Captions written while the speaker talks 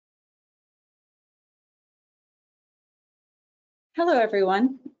Hello,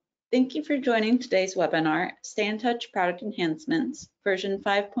 everyone. Thank you for joining today's webinar, Stayntouch Product Enhancements, version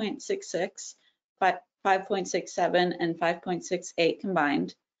 5.66, 5.67, and 5.68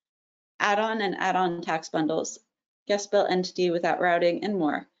 combined, add-on and add-on tax bundles, guest bill entity without routing, and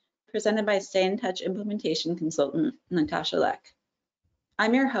more, presented by Stayntouch implementation consultant, Natasha Leck.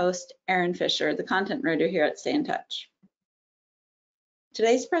 I'm your host, Erin Fisher, the content writer here at Stayntouch.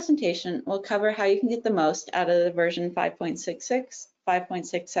 Today's presentation will cover how you can get the most out of the version 5.66,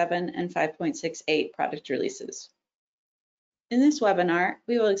 5.67, and 5.68 product releases. In this webinar,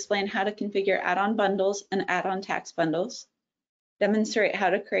 we will explain how to configure add-on bundles and add-on tax bundles, demonstrate how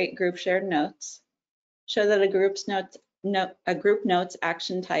to create group shared notes, show that a group notes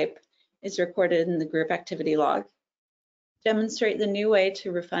action type is recorded in the group activity log, demonstrate the new way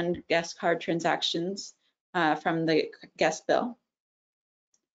to refund guest card transactions from the guest bill,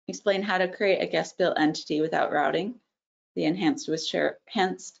 explain how to create a guest bill entity without routing, the enhanced share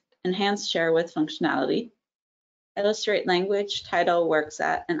with functionality, illustrate language, title, works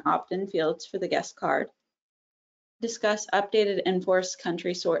at, and opt-in fields for the guest card, discuss updated enforced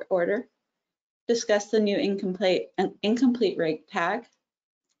country sort order, discuss the new incomplete rate tag,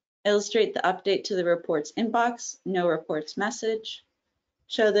 illustrate the update to the reports inbox, no reports message,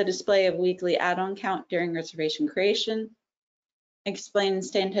 show the display of weekly add-on count during reservation creation, explain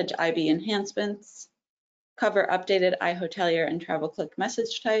Stayntouch IB enhancements, cover updated iHotelier and travel click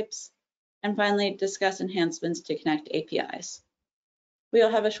message types, and finally discuss enhancements to connect APIs. We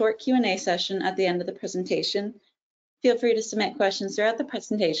will have a short Q&A session at the end of the presentation. Feel free to submit questions throughout the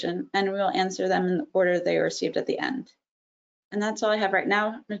presentation, and we will answer them in the order they are received at the end. And that's all I have right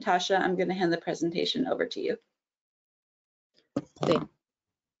now. Natasha, I'm going to hand the presentation over to you. Thank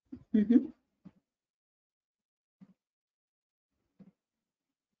you.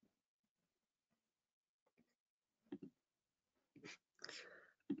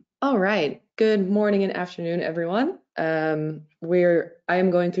 All right, good morning and afternoon, everyone. I am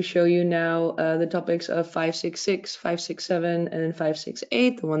going to show you now the topics of 566, 567, and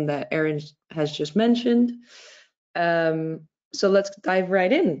 568, the one that Erin has just mentioned. So let's dive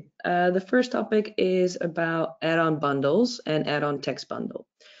right in. The first topic is about add-on bundles and add-on text bundle.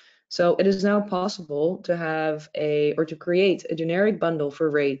 So it is now possible to have to create a generic bundle for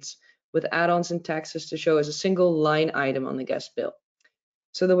rates with add-ons and taxes to show as a single line item on the guest bill.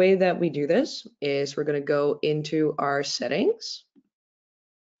 So the way that we do this is we're going to go into our settings.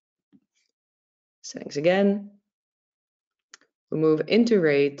 Settings again. We'll move into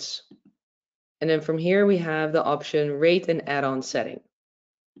rates. And then from here we have the option rate and add-on setting.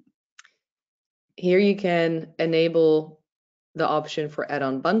 Here you can enable the option for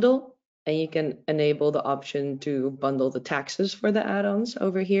add-on bundle, and you can enable the option to bundle the taxes for the add-ons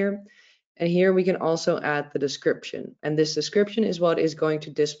over here. And here we can also add the description. And this description is what is going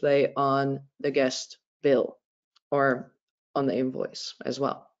to display on the guest bill or on the invoice as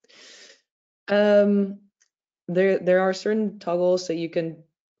well. There are certain toggles that you can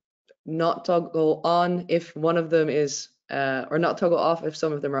not toggle on if one of them is, or not toggle off if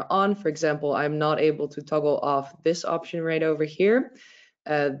some of them are on. For example, I'm not able to toggle off this option right over here.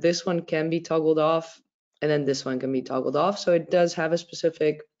 This one can be toggled off, and then this one can be toggled off. So it does have a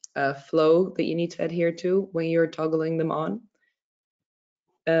specific flow that you need to adhere to when you're toggling them on.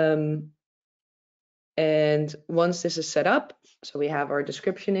 And once this is set up, so we have our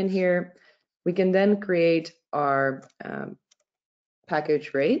description in here, we can then create our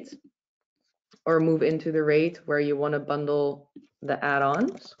package rate or move into the rate where you want to bundle the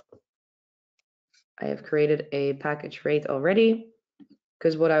add-ons. I have created a package rate already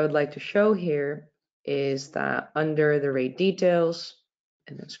because what I would like to show here is that under the rate details,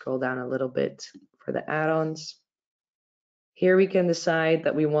 and then scroll down a little bit for the add-ons. Here we can decide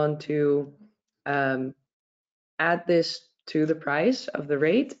that we want to add this to the price of the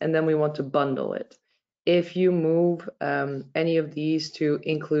rate, and then we want to bundle it. If you move any of these to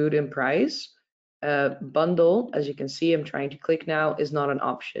include in price, bundle, as you can see, I'm trying to click now, is not an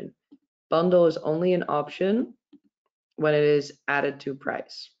option. Bundle is only an option when it is added to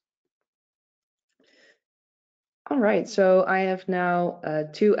price. All right, so I have now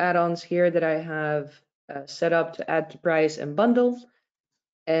two add-ons here that I have set up to add to price and bundle.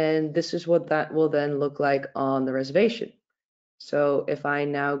 And this is what that will then look like on the reservation. So if I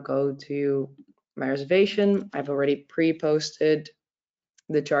now go to my reservation, I've already pre-posted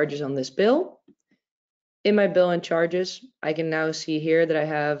the charges on this bill. In my bill and charges, I can now see here that I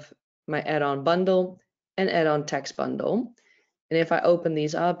have my add-on bundle and add-on text bundle. And if I open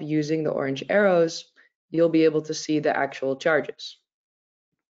these up using the orange arrows, you'll be able to see the actual charges.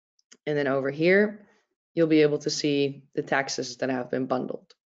 And then over here, you'll be able to see the taxes that have been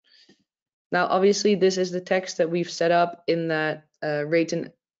bundled. Now, obviously, this is the text that we've set up in that rate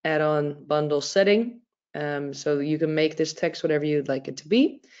and add-on bundle setting. So you can make this text whatever you'd like it to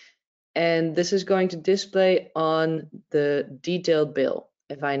be. And this is going to display on the detailed bill.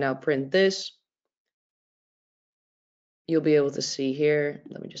 If I now print this, you'll be able to see here.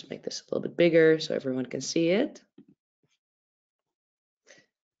 Let me just make this a little bit bigger so everyone can see it.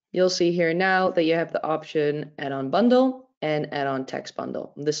 You'll see here now that you have the option add-on bundle and add-on text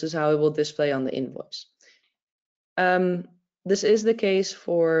bundle. This is how it will display on the invoice. This is the case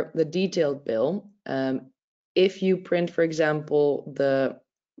for the detailed bill. If you print, for example, the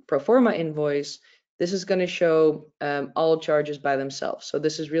pro forma invoice, this is going to show all charges by themselves. So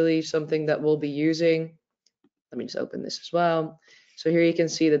this is really something that we'll be using. Let me just open this as well. So here you can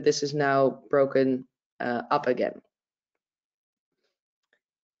see that this is now broken up again.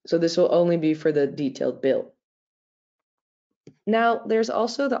 So this will only be for the detailed bill. Now, there's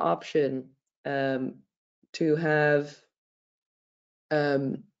also the option to have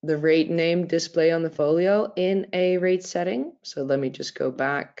the rate name display on the folio in a rate setting. So let me just go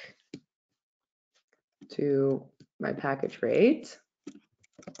back to my package rate.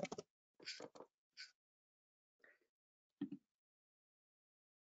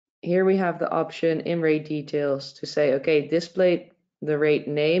 Here we have the option in rate details to say, okay, display the rate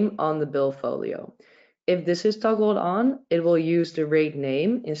name on the bill folio. If this is toggled on, it will use the rate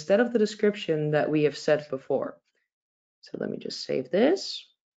name instead of the description that we have set before. So let me just save this.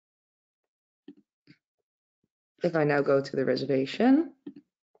 If I now go to the reservation,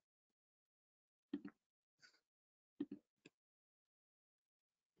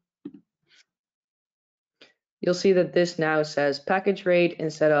 you'll see that this now says package rate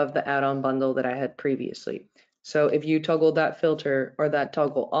instead of the add-on bundle that I had previously. So if you toggle that filter or that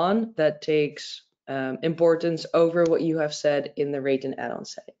toggle on, that takes importance over what you have said in the rate and add-on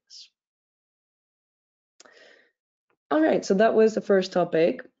settings. All right, so that was the first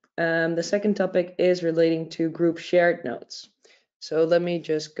topic. The second topic is relating to group shared notes. So let me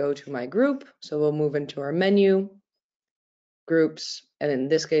just go to my group. So we'll move into our menu, groups, and in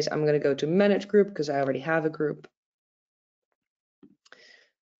this case, I'm going to go to manage group because I already have a group.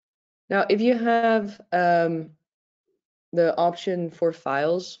 Now, if you have the option for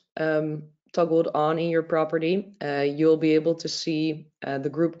files toggled on in your property, you'll be able to see the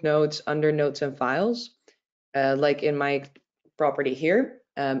group notes under notes and files, like in my property here.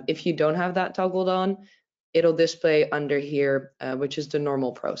 If you don't have that toggled on, it'll display under here, which is the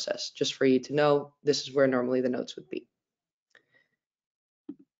normal process, just for you to know this is where normally the notes would be.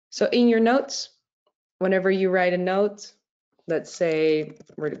 So in your notes, whenever you write a note, let's say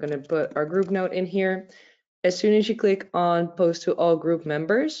we're going to put our group note in here. As soon as you click on post to all group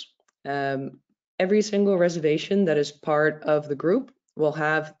members, every single reservation that is part of the group will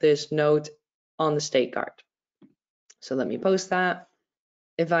have this note on the state card. So let me post that.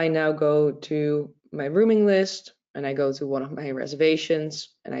 If I now go to my rooming list and I go to one of my reservations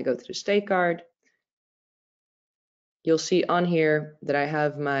and I go to the state card, you'll see on here that I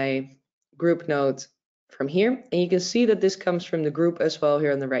have my group note from here. And you can see that this comes from the group as well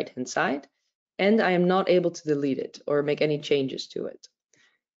here on the right-hand side. And I am not able to delete it or make any changes to it.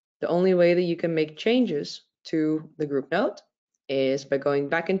 The only way that you can make changes to the group note is by going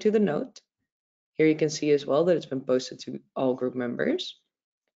back into the note. Here you can see as well that it's been posted to all group members.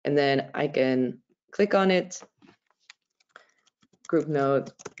 And then I can click on it, group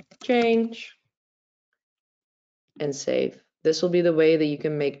note, change, and save. This will be the way that you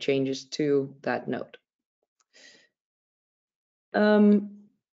can make changes to that note.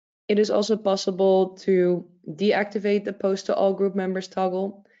 It is also possible to deactivate the post to all group members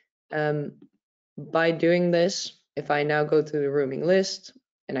toggle. By doing this, if I now go to the rooming list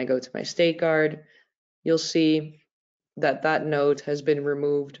and I go to my state card, you'll see that that note has been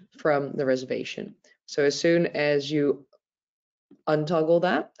removed from the reservation. So as soon as you untoggle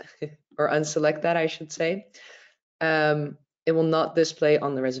that, or unselect that, I should say, it will not display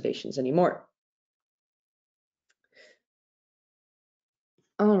on the reservations anymore.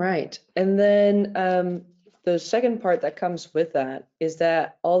 All right, and then the second part that comes with that is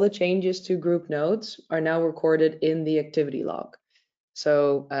that all the changes to group notes are now recorded in the activity log.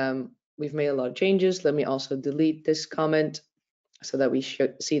 So we've made a lot of changes. Let me also delete this comment so that we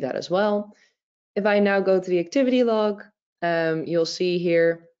should see that as well. If I now go to the activity log, you'll see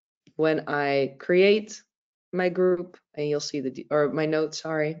here when I create my group, and you'll see my notes,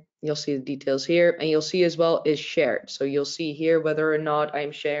 sorry, you'll see the details here, and you'll see as well is shared. So you'll see here whether or not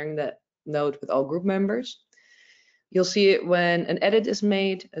I'm sharing that note with all group members. You'll see it when an edit is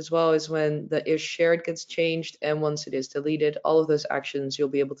made, as well as when the is shared gets changed, and once it is deleted. All of those actions you'll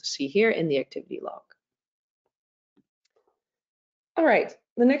be able to see here in the activity log. All right,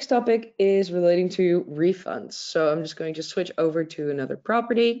 the next topic is relating to refunds. So I'm just going to switch over to another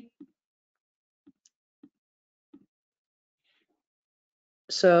property.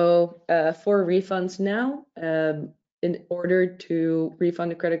 So for refunds now, in order to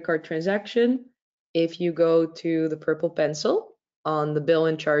refund a credit card transaction, if you go to the purple pencil on the bill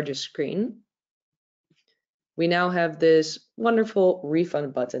and charges screen, we now have this wonderful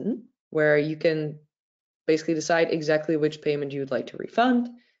refund button where you can basically decide exactly which payment you would like to refund.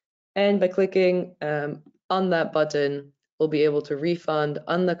 And by clicking on that button, we'll be able to refund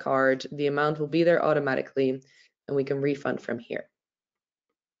on the card. The amount will be there automatically, and we can refund from here.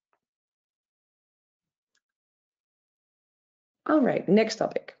 All right, next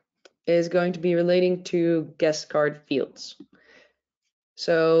topic is going to be relating to guest card fields.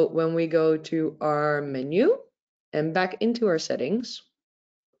 So when we go to our menu and back into our settings,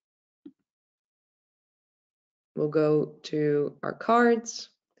 we'll go to our cards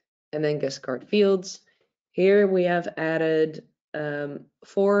and then guest card fields. Here we have added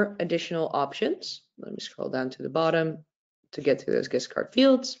 4 additional options. Let me scroll down to the bottom to get to those guest card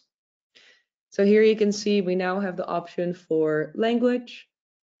fields. So here you can see we now have the option for language,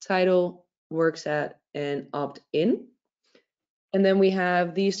 title, works at, and opt-in. And then we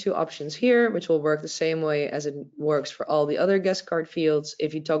have these 2 options here, which will work the same way as it works for all the other guest card fields.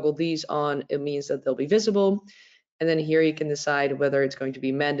 If you toggle these on, it means that they'll be visible. And then here you can decide whether it's going to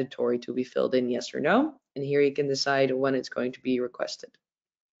be mandatory to be filled in, yes or no. And here you can decide when it's going to be requested.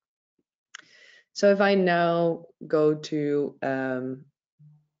 So if I now go to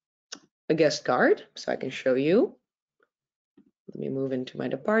a guest card, so I can show you. Let me move into my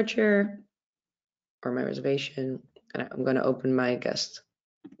departure or my reservation, and I'm going to open my guest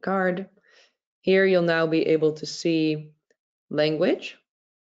card. Here you'll now be able to see language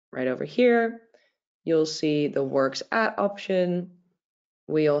right over here. You'll see the works at option.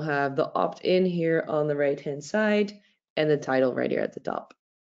 We'll have the opt-in here on the right-hand side and the title right here at the top.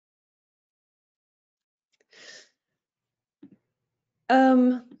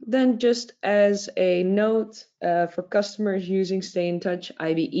 Then just as a note, for customers using Stayntouch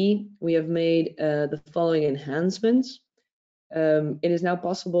IBE, we have made the following enhancements. It is now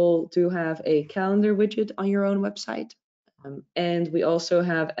possible to have a calendar widget on your own website. And we also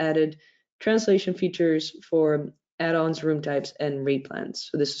have added translation features for add-ons, room types, and rate plans.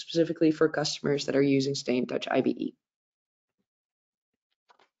 So this is specifically for customers that are using Stayntouch IBE.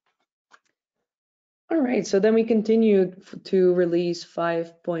 All right, so then we continue to release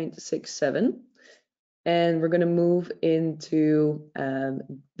 5.67, and we're going to move into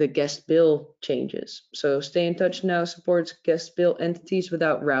the guest bill changes. So Stayntouch now supports guest bill entities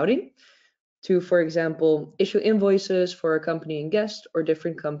without routing to, for example, issue invoices for accompanying guest or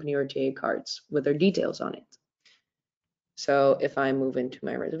different company or TA cards with their details on it. So if I move into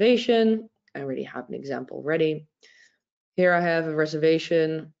my reservation, I already have an example ready. Here I have a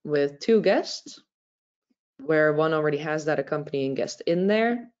reservation with 2 guests, where one already has that accompanying guest in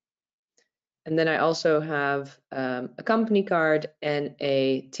there. And then I also have a company card and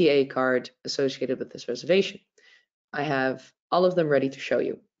a TA card associated with this reservation. I have all of them ready to show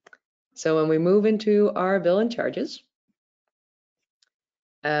you. So when we move into our bill and charges,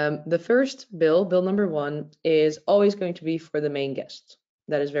 the first bill, bill number 1, is always going to be for the main guest.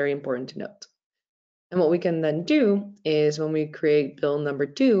 That is very important to note. And what we can then do is when we create bill number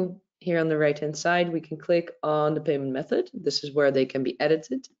 2, here on the right-hand side, we can click on the payment method. This is where they can be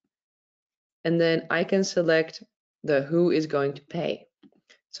edited. And then I can select the who is going to pay.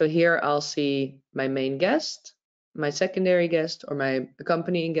 So here I'll see my main guest, my secondary guest, or my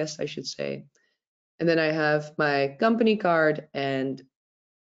accompanying guest, I should say. And then I have my company card and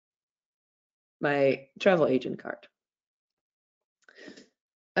my travel agent card.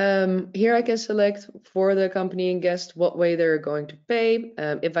 Here I can select for the accompanying guest what way they're going to pay.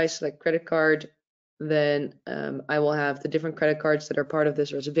 If I select credit card, then I will have the different credit cards that are part of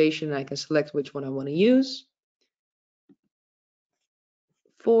this reservation, and I can select which one I want to use.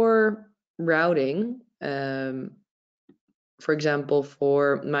 For routing, for example,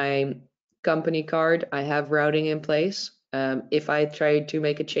 for my company card, I have routing in place. If I try to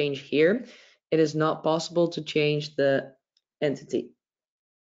make a change here, it is not possible to change the entity.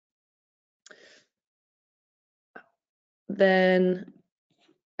 Then,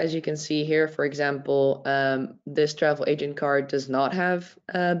 as you can see here, for example, this travel agent card does not have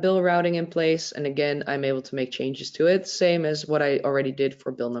bill routing in place. And again, I'm able to make changes to it, same as what I already did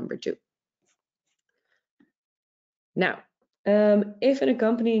for bill number 2. Now, if an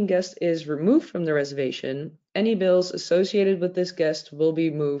accompanying guest is removed from the reservation, any bills associated with this guest will be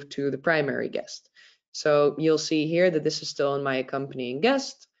moved to the primary guest. So you'll see here that this is still in my accompanying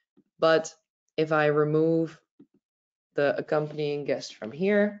guest, but if I remove the accompanying guest from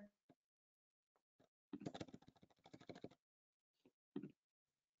here,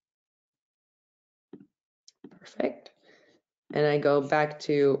 perfect, and I go back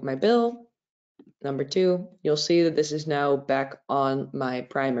to my bill, number 2, you'll see that this is now back on my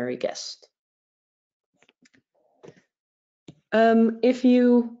primary guest. If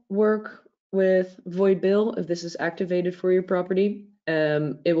you work with void bill, if this is activated for your property,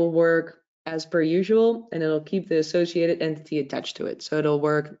 it will work as per usual, and it'll keep the associated entity attached to it. So it'll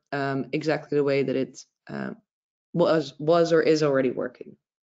work exactly the way that it was or is already working.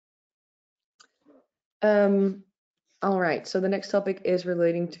 All right, so the next topic is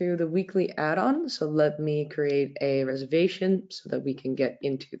relating to the weekly add-on. So let me create a reservation so that we can get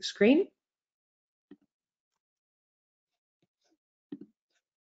into the screen.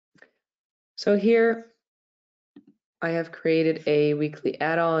 So here I have created a weekly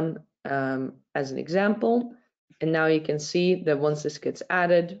add-on as an example. And now you can see that once this gets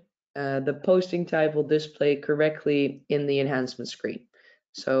added, the posting type will display correctly in the enhancement screen.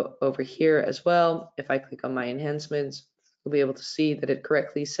 So over here as well, if I click on my enhancements, you'll be able to see that it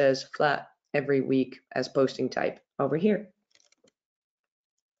correctly says flat every week as posting type over here.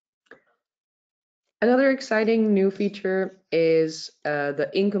 Another exciting new feature is the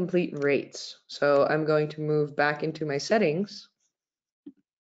incomplete rates. So I'm going to move back into my settings,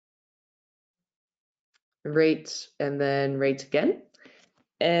 rates, and then rates again.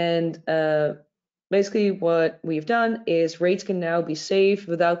 And basically what we've done is rates can now be saved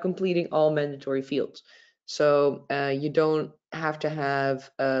without completing all mandatory fields. So you don't have to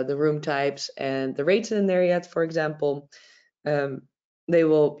have the room types and the rates in there yet, for example.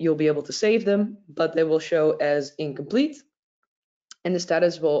 You'll be able to save them, but they will show as incomplete, and the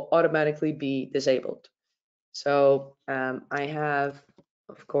status will automatically be disabled. So I have,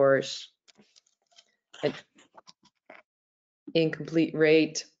 of course, an incomplete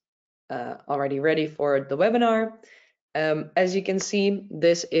rate already ready for the webinar. As you can see,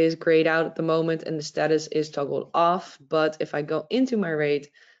 this is grayed out at the moment and the status is toggled off, but if I go into my rate,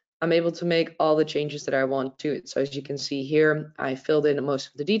 I'm able to make all the changes that I want to it. So as you can see here, I filled in most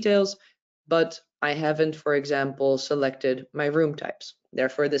of the details, but I haven't, for example, selected my room types.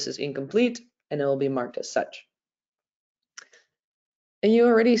 Therefore, this is incomplete and it will be marked as such. And you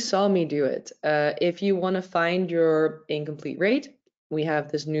already saw me do it. If you want to find your incomplete rate, we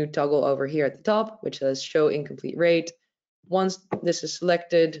have this new toggle over here at the top, which says show incomplete rate. Once this is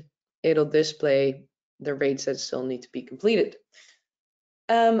selected, it'll display the rates that still need to be completed.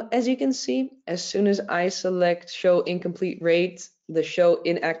 As you can see, as soon as I select show incomplete rate, the show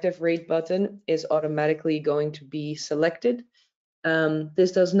inactive rate button is automatically going to be selected.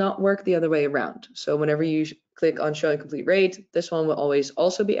 This does not work the other way around. So whenever you click on show incomplete rate, this one will always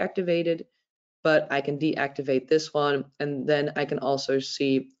also be activated, but I can deactivate this one, and then I can also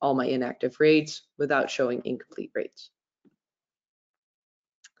see all my inactive rates without showing incomplete rates.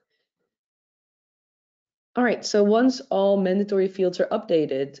 All right, so once all mandatory fields are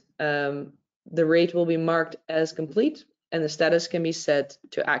updated, the rate will be marked as complete and the status can be set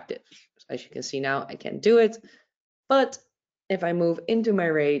to active. So as you can see now, I can't do it, but if I move into my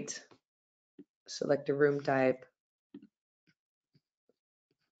rate, select the room type,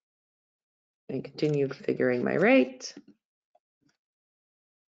 and continue configuring my rate,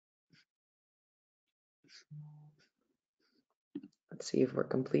 let's see if we're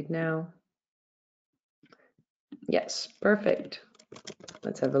complete now. Yes, perfect.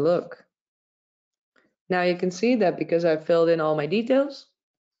 Let's have a look. Now you can see that because I've filled in all my details,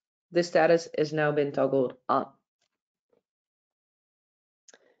 the status has now been toggled on.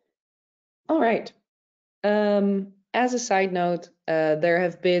 All right. As a side note, there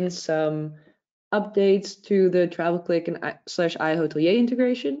have been some updates to the TravelClick and /iHotelier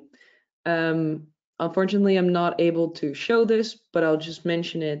integration. Unfortunately, I'm not able to show this, but I'll just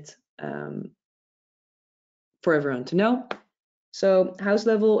mention it for everyone to know. So house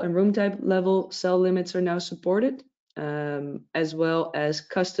level and room type level cell limits are now supported, as well as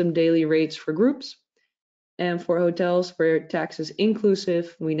custom daily rates for groups. And for hotels where tax is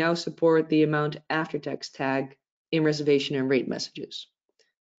inclusive, we now support the amount after tax tag in reservation and rate messages.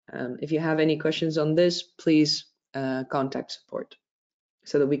 If you have any questions on this, please contact support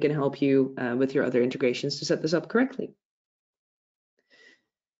so that we can help you with your other integrations to set this up correctly.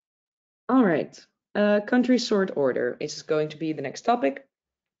 All right, country sort order is going to be the next topic.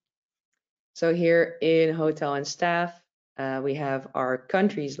 So here in hotel and staff, we have our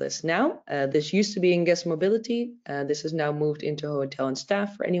countries list now. This used to be in guest mobility. This is now moved into hotel and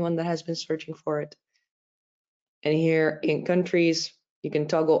staff for anyone that has been searching for it. And here in countries, you can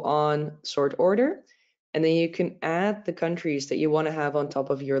toggle on sort order, and then you can add the countries that you want to have on top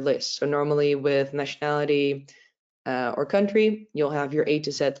of your list. So normally with nationality or country, you'll have your A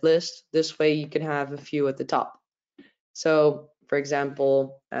to Z list. This way you can have a few at the top. So for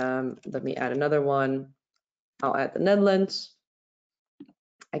example, let me add another one. I'll add the Netherlands.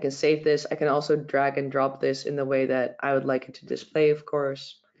 I can save this. I can also drag and drop this in the way that I would like it to display, of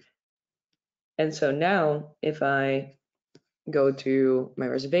course. And so now if I go to my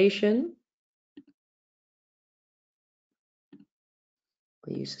reservation,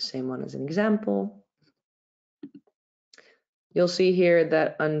 we'll use the same one as an example. You'll see here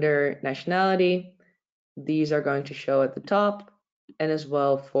that under nationality, these are going to show at the top and as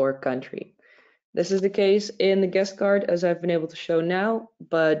well for country. This is the case in the guest card as I've been able to show now,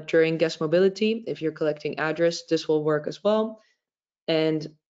 but during guest mobility, if you're collecting address, this will work as well, and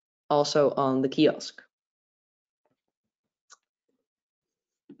also on the kiosk.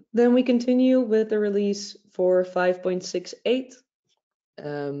 Then we continue with the release for 5.68.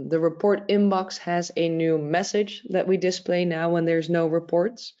 The report inbox has a new message that we display now when there's no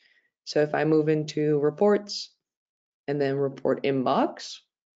reports. So if I move into reports and then report inbox,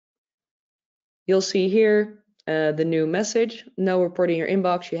 you'll see here the new message, no report in your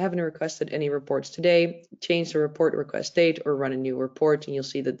inbox, you haven't requested any reports today, change the report request date or run a new report, and you'll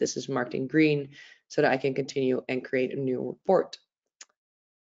see that this is marked in green so that I can continue and create a new report.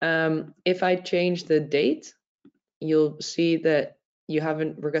 If I change the date, you'll see that you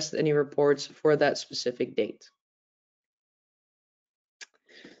haven't requested any reports for that specific date.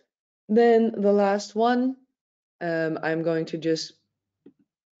 Then the last one, I'm going to just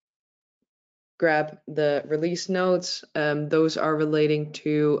grab the release notes. Those are relating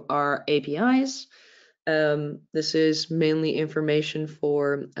to our APIs. This is mainly information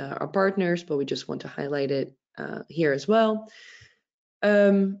for our partners, but we just want to highlight it here as well.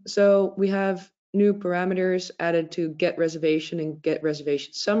 So we have new parameters added to get reservation and get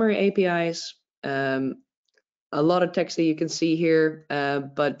reservation summary APIs. A lot of text that you can see here,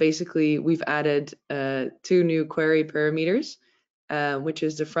 but basically we've added 2 new query parameters, which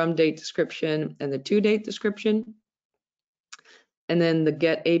is the from date description and the to date description. And then the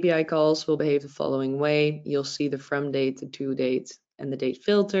get API calls will behave the following way. You'll see the from date, the to date, and the date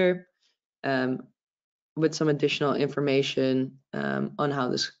filter with some additional information on how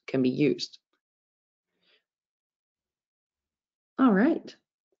this can be used. All right.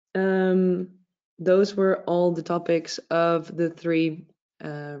 Those were all the topics of the 3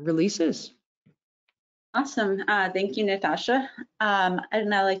 releases. Awesome. Thank you, Natasha. I'd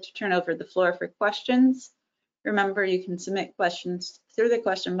now like to turn over the floor for questions. Remember, you can submit questions through the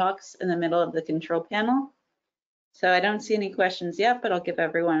question box in the middle of the control panel. So I don't see any questions yet, but I'll give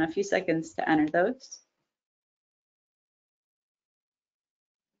everyone a few seconds to enter those.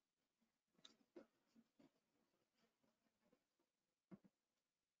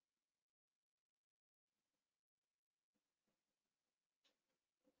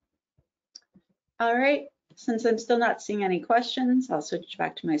 All right, since I'm still not seeing any questions, I'll switch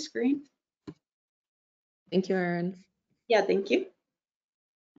back to my screen. Thank you, Erin. Yeah, thank you.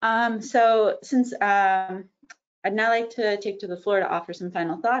 So since I'd now like to take to the floor to offer some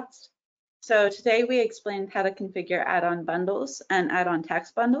final thoughts. So today we explained how to configure add-on bundles and add-on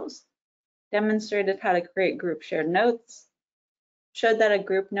tax bundles, demonstrated how to create group shared notes, showed that a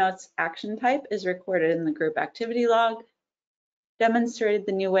group notes action type is recorded in the group activity log, demonstrated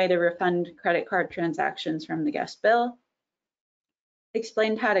the new way to refund credit card transactions from the guest bill,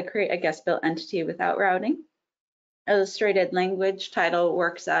 explained how to create a guest bill entity without routing, illustrated language, title,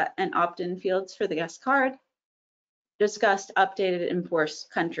 workset, and opt-in fields for the guest card, discussed updated enforced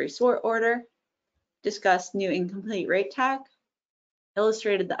country sort order, discussed new incomplete rate tag,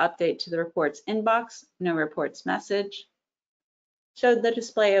 illustrated the update to the reports inbox, no reports message, showed the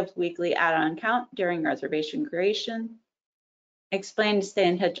display of weekly add-on count during reservation creation, explained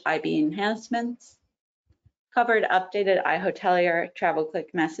Stayntouch IB enhancements, covered updated iHotelier travel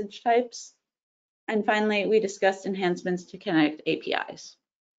click message types, and finally, we discussed enhancements to connect APIs.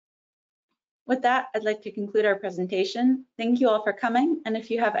 With that, I'd like to conclude our presentation. Thank you all for coming, and if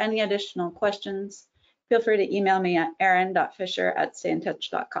you have any additional questions, feel free to email me at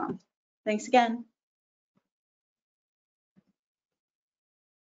erin.fisher@stayntouch.com. Thanks again.